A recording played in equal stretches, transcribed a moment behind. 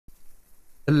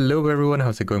Hello everyone,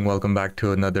 how's it going? Welcome back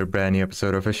to another brand new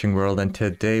episode of Fishing World, and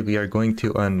today we are going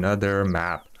to another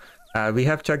map. We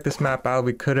have checked this map out.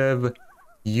 We could have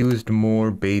used more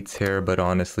baits here, but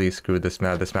honestly, screw this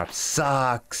map. This map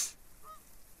sucks.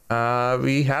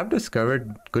 We have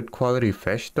discovered good quality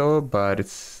fish though, but it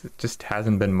just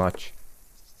hasn't been much.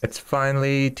 It's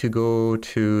finally to go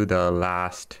to the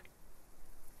last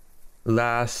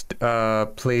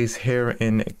place here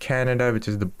in Canada, which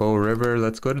is the Bow River.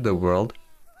 Let's go to the world.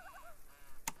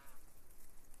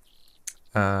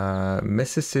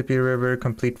 Mississippi River,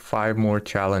 complete 5 more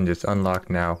challenges, unlocked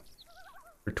now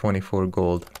for 24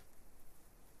 gold.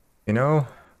 You know,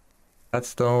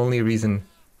 that's the only reason.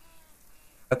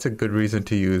 That's a good reason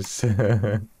to use.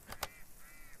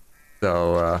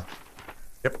 So,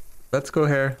 yep, let's go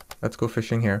here. Let's go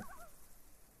fishing here.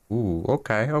 Ooh,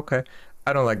 okay.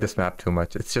 I don't like this map too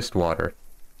much. It's just water.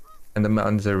 And the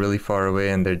mountains are really far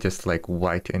away and they're just like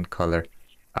white in color.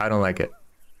 I don't like it.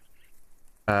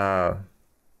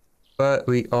 But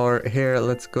we are here.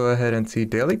 Let's go ahead and see.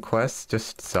 Daily quests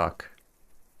just suck.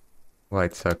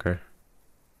 White sucker.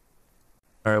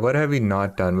 Alright, what have we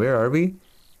not done? Where are we?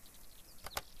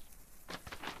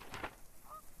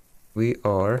 We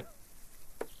are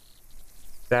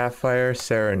Sapphire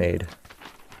Serenade.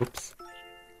 Oops.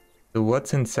 So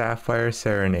what's in Sapphire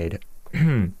Serenade?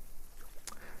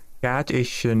 Catch a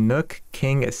Chinook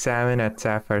King Salmon at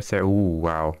Sapphire Serenade. Ooh,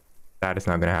 wow. That is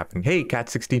not gonna happen. Hey, catch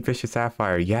 16 fish at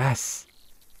Sapphire. Yes!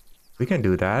 We can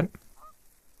do that.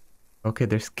 Okay,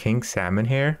 there's king salmon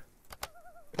here.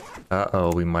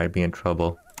 Uh-oh, we might be in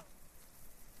trouble.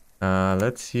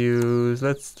 Let's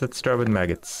start with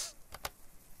maggots.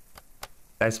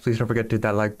 Guys, please don't forget to hit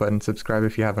that like button, subscribe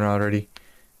if you haven't already.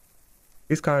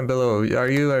 Please comment below. Are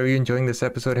you enjoying this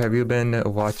episode? Have you been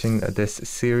watching this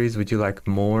series? Would you like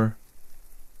more?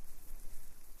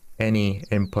 Any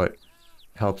input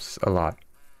helps a lot.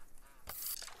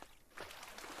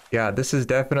 Yeah, this is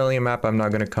definitely a map I'm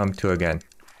not gonna come to again,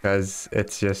 because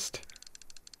it's just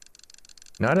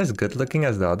not as good looking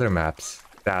as the other maps,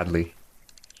 sadly.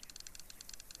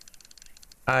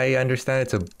 I understand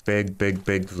it's a big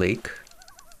lake.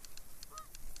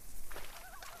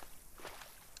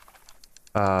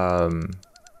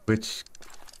 Which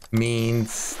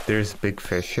means there's big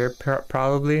fish here,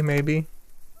 probably, maybe.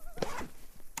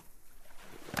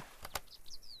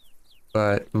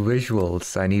 But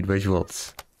visuals, I need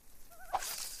visuals.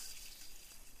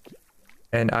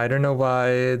 And I don't know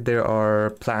why there are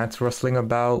plants rustling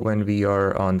about when we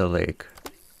are on the lake.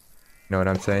 You know what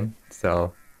I'm saying?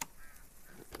 So,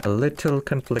 a little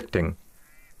conflicting.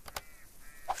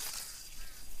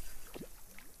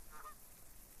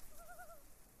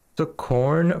 So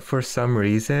corn, for some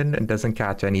reason, doesn't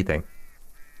catch anything.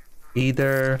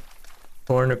 Either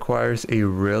corn requires a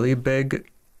really big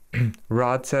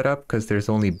rod setup because there's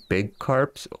only big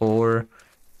carps, or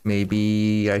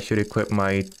maybe I should equip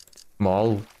my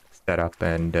small setup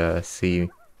and see.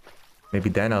 Maybe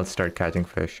then I'll start catching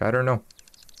fish. I don't know.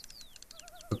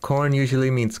 But corn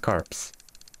usually means carps.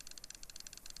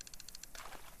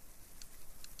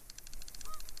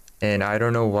 And I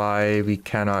don't know why we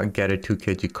cannot get a 2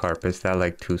 kg carp. Is that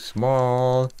like too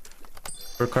small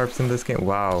for carps in this game?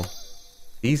 Wow.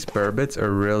 These burbits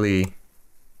are really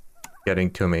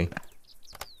getting to me.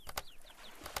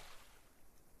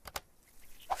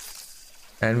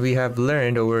 And we have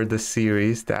learned over the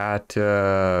series that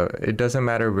it doesn't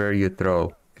matter where you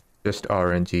throw. It's just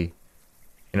RNG.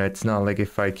 You know, it's not like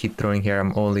if I keep throwing here,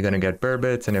 I'm only going to get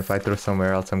burbits. And if I throw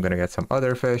somewhere else, I'm going to get some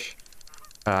other fish.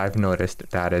 I've noticed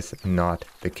that is not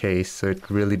the case. So it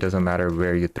really doesn't matter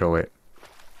where you throw it.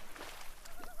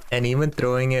 And even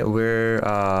throwing it where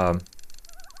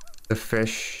the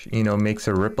fish, you know, makes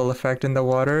a ripple effect in the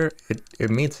water, it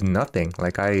means nothing.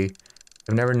 Like I've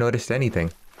never noticed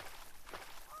anything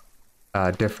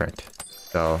different.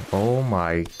 So, oh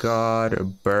my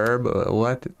god, burb,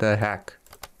 what the heck?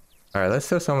 All right, let's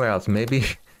go somewhere else.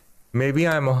 Maybe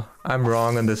I'm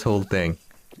wrong on this whole thing.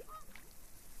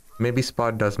 Maybe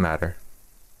spot does matter.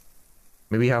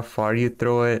 Maybe how far you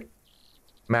throw it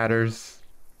matters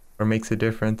or makes a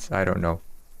difference. I don't know.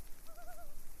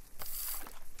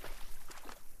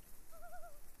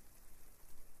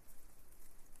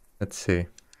 Let's see.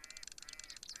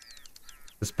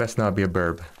 This best not be a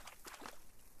burb.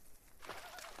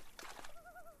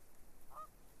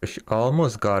 Fish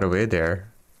almost got away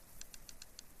there.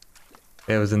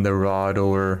 It was in the rod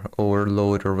or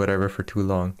overload or whatever for too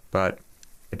long, but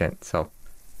it didn't. So,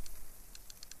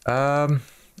 I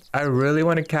really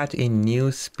want to catch a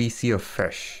new species of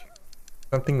fish,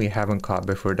 something we haven't caught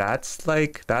before. That's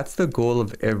the goal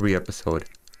of every episode.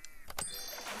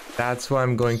 That's why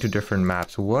I'm going to different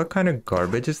maps. What kind of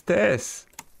garbage is this?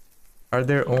 Are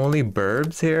there only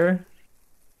burbs here?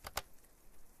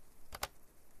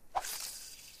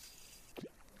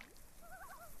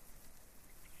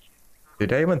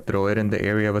 Did I even throw it in the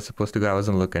area I was supposed to go? I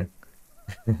wasn't looking.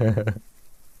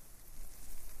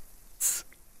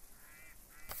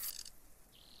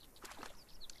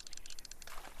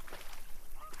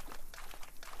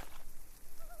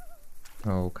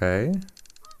 Okay.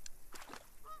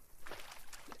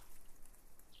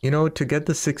 You know, to get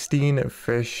the 16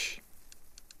 fish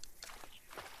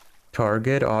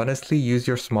target, honestly, use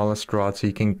your smallest rod so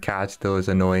you can catch those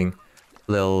annoying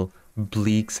little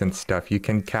bleaks and stuff. You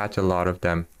can catch a lot of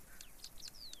them.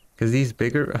 Because these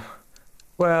bigger...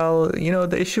 Well, you know,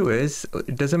 the issue is,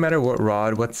 it doesn't matter what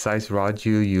rod, what size rod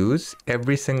you use,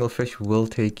 every single fish will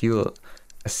take you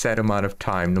a set amount of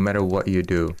time, no matter what you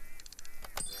do.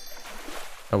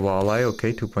 A walleye,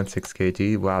 okay, 2.6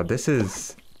 kg. Wow, this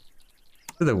is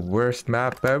the worst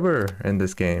map ever in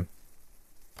this game.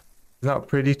 It's not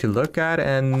pretty to look at,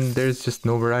 and there's just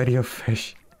no variety of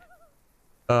fish.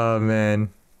 Oh man.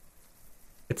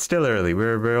 It's still early.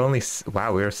 We're only...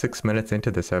 Wow, we're 6 minutes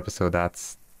into this episode.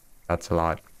 That's a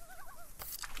lot.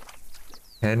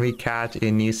 Can we catch a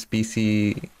new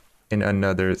species in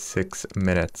another 6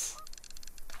 minutes?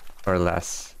 Or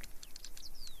less?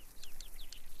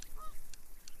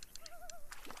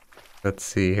 Let's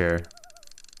see here.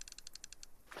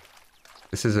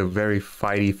 This is a very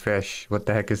fighty fish. What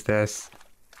the heck is this?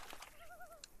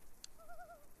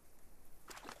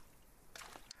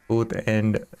 Both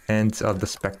ends of the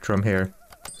spectrum here.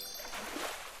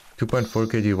 2.4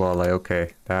 kg walleye.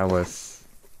 Okay, that was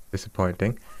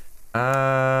disappointing.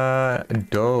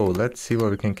 Doe. Let's see what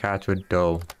we can catch with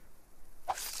doe.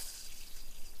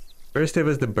 First it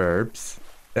was the burbs,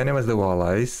 then it was the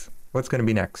walleyes. What's gonna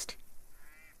be next?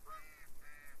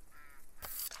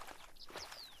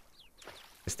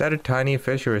 Is that a tiny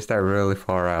fish or is that really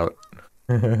far out?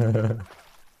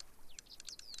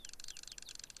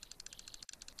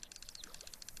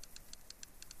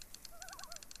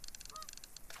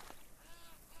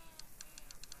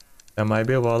 That might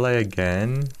be a walleye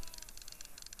again.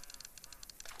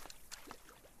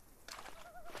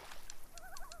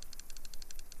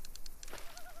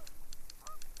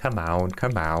 Come on,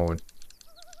 come on.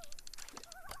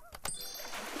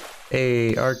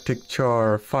 Hey, Arctic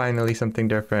char, finally something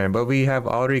different. But we have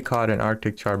already caught an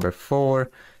Arctic char before,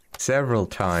 several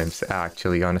times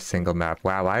actually on a single map.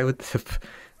 Wow, I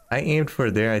aimed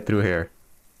for there, I threw here.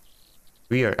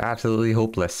 We are absolutely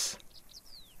hopeless.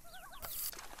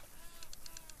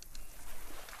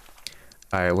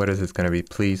 Alright, what is this gonna be?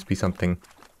 Please be something.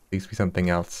 Please be something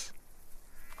else.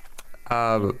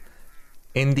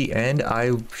 In the end,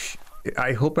 I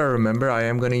hope I remember I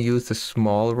am gonna use the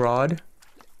small rod,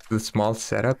 the small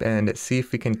setup, and see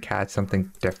if we can catch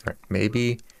something different.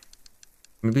 Maybe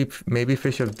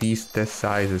fish of this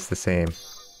size is the same.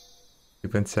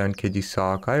 2.7 kg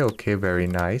sockeye. Okay, very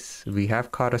nice. We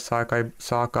have caught a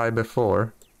sockeye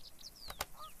before,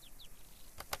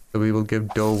 so we will give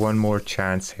doe one more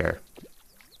chance here,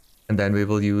 and then we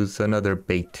will use another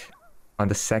bait on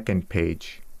the second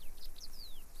page.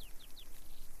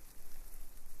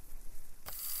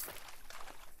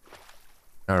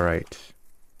 All right.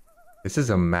 This is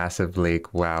a massive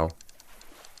lake. Wow.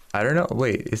 I don't know.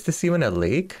 Wait, is this even a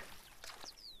lake?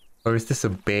 Or is this a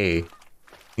bay?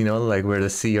 You know, like where the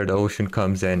sea or the ocean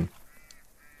comes in.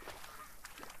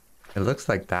 It looks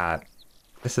like that.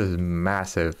 This is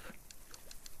massive.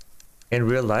 In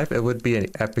real life, it would be an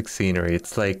epic scenery.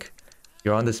 It's like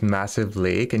you're on this massive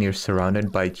lake and you're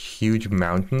surrounded by huge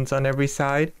mountains on every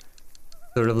side.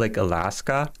 Sort of like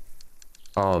Alaska.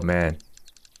 Oh man.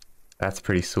 That's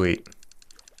pretty sweet.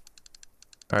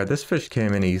 Alright, this fish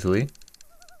came in easily.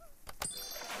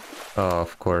 Oh,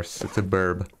 of course, it's a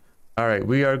burb. Alright,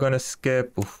 we are gonna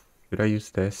skip... Oof, should I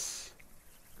use this?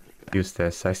 Use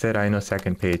this. I said I know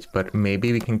second page, but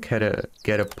maybe we can get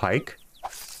a pike?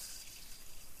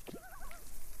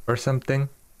 Or something?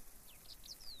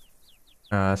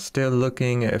 Still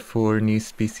looking for new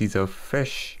species of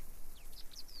fish.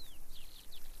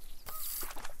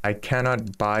 I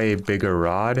cannot buy a bigger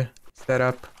rod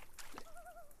setup.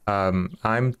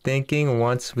 I'm thinking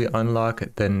once we unlock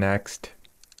the next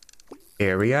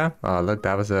area. Oh, look,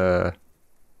 that was a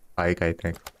pike, I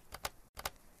think.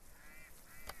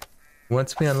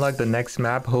 Once we unlock the next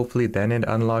map, hopefully then it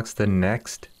unlocks the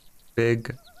next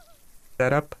big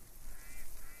setup.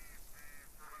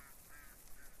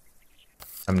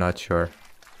 I'm not sure.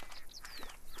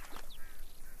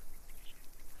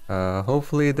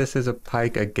 Hopefully this is a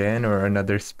pike again or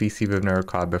another species we've never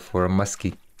caught before, a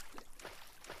muskie.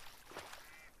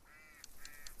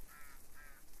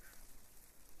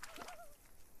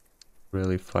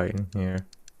 Really fighting here.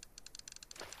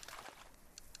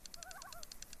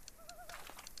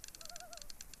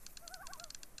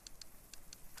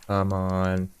 Come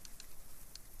on.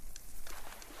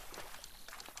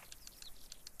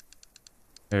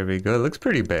 There we go. It looks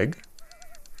pretty big.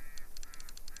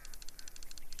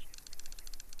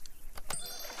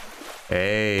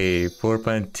 Hey,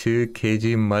 4.2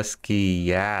 kg muskie.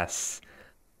 Yes.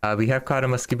 We have caught a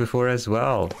muskie before as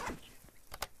well.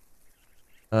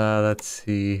 Let's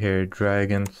see here.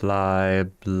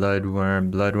 Dragonfly,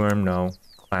 bloodworm. Bloodworm, no.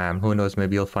 Clam. Who knows?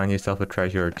 Maybe you'll find yourself a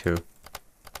treasure or two.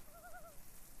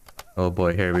 Oh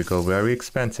boy, here we go. Very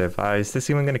expensive. Is this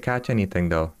even gonna catch anything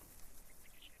though?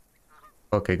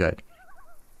 Okay, good.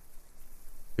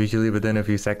 Usually within a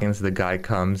few seconds, the guy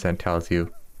comes and tells you,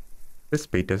 this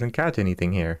bait doesn't catch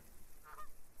anything here.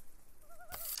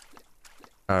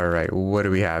 Alright, what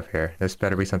do we have here? This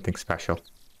better be something special.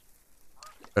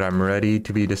 But I'm ready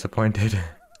to be disappointed.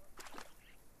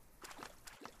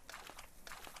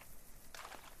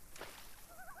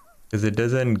 Because it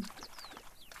doesn't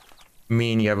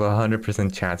mean you have a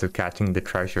 100% chance of catching the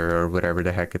treasure or whatever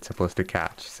the heck it's supposed to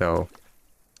catch. So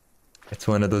it's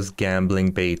one of those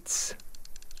gambling baits.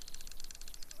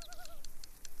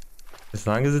 As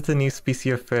long as it's a new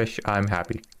species of fish, I'm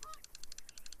happy.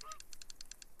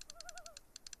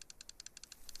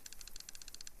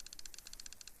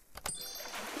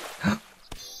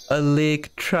 A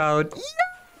lake trout.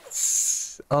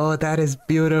 Yes! Oh, that is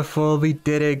beautiful. We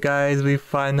did it, guys. We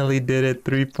finally did it.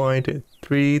 3.28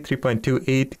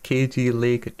 kg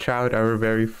lake trout, our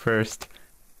very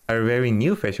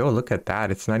new fish. Oh, look at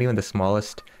that. It's not even the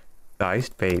smallest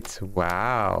sized baits.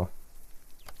 Wow.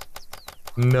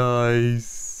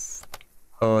 Nice.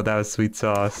 Oh, that was sweet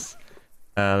sauce.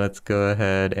 Let's go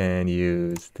ahead and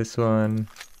use this one.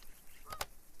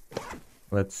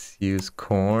 Let's use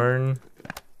corn.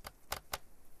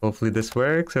 Hopefully this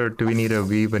works, or do we need a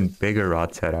even bigger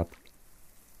rod setup?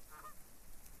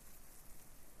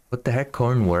 What the heck?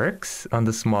 Corn works on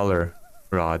the smaller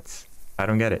rods? I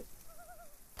don't get it.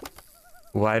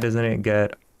 Why doesn't it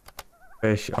get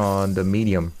fish on the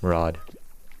medium rod?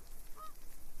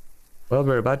 Well,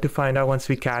 we're about to find out once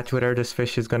we catch whatever this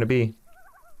fish is going to be.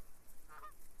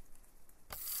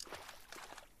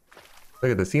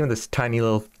 Look at this. Even this tiny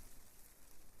little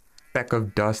speck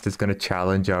of dust is going to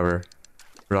challenge our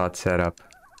rod setup.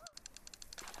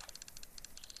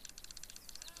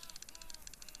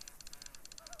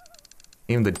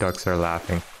 Even the ducks are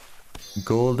laughing.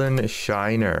 Golden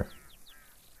shiner.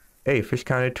 Hey, fish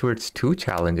counted towards 2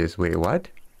 challenges. Wait, what?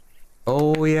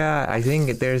 Oh yeah, I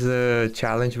think there's a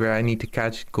challenge where I need to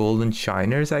catch golden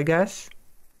shiners, I guess.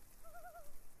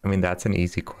 I mean, that's an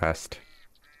easy quest.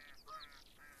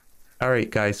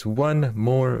 Alright guys, one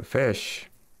more fish.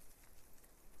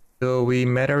 So we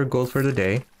met our goal for the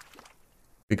day.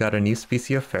 We got a new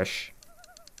species of fish.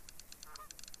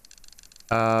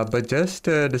 But just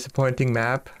a disappointing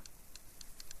map.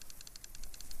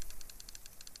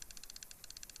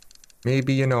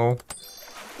 Maybe, you know,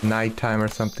 nighttime or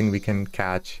something we can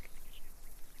catch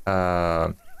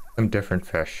some different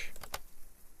fish.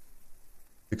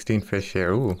 16 fish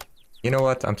here. Ooh. You know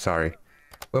what? I'm sorry.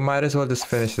 We might as well just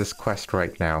finish this quest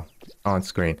right now on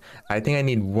screen. I think I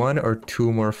need 1 or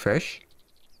 2 more fish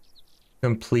to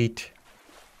complete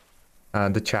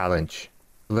the challenge.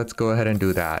 Let's go ahead and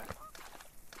do that.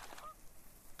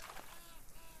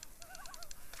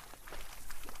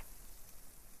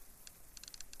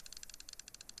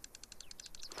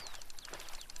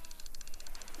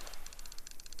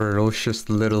 Ferocious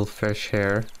little fish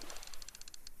here.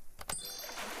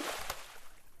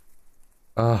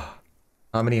 Oh.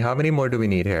 How many more do we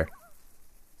need here?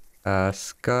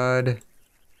 Scud.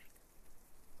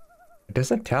 It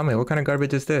doesn't tell me. What kind of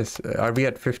garbage is this? Are we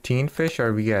at 15 fish?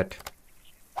 Are we at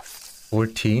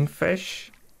 14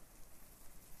 fish?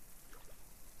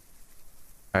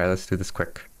 Alright, let's do this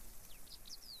quick.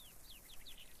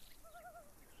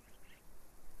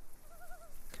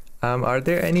 Are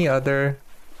there any other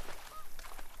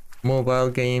mobile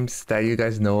games that you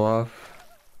guys know of?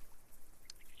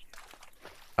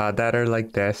 That are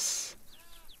like this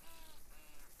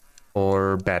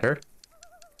or better,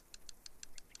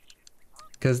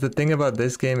 because the thing about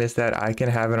this game is that I can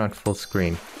have it on full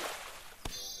screen.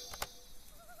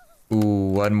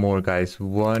 Ooh, one more guys,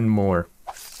 one more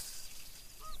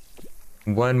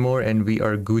and we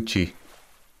are Gucci,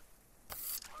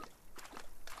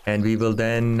 and we will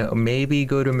then maybe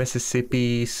go to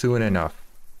Mississippi soon enough.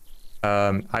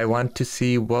 I want to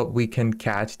see what we can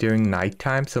catch during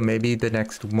nighttime, so maybe the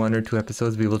next 1 or 2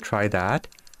 episodes we will try that.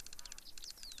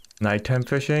 Nighttime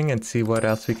fishing and see what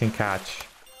else we can catch.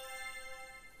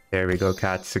 There we go,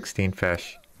 catch 16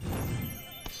 fish.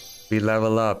 We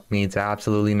level up means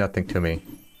absolutely nothing to me.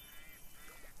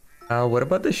 What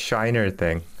about the shiner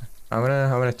thing? I'm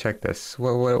gonna check this.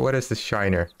 What is the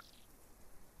shiner?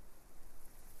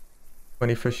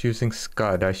 20 fish using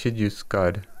scud. I should use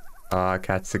scud.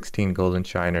 Catch 16 golden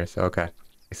shiners. Okay,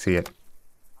 I see it.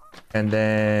 And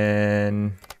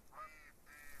then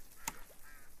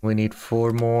we need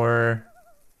 4 more.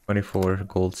 24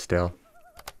 gold still.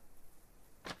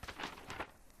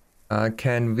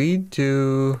 Can we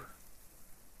do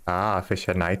fish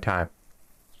at nighttime?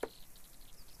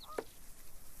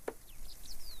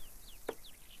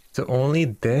 So only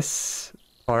this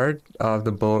part of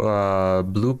the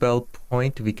Bluebell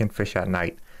Point we can fish at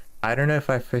night. I don't know if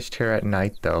I fished here at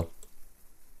night though.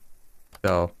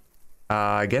 So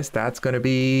I guess that's gonna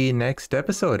be next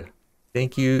episode.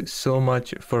 Thank you so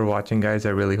much for watching, guys. I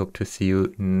really hope to see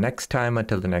you next time.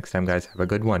 Until the next time, guys, have a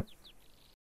good one.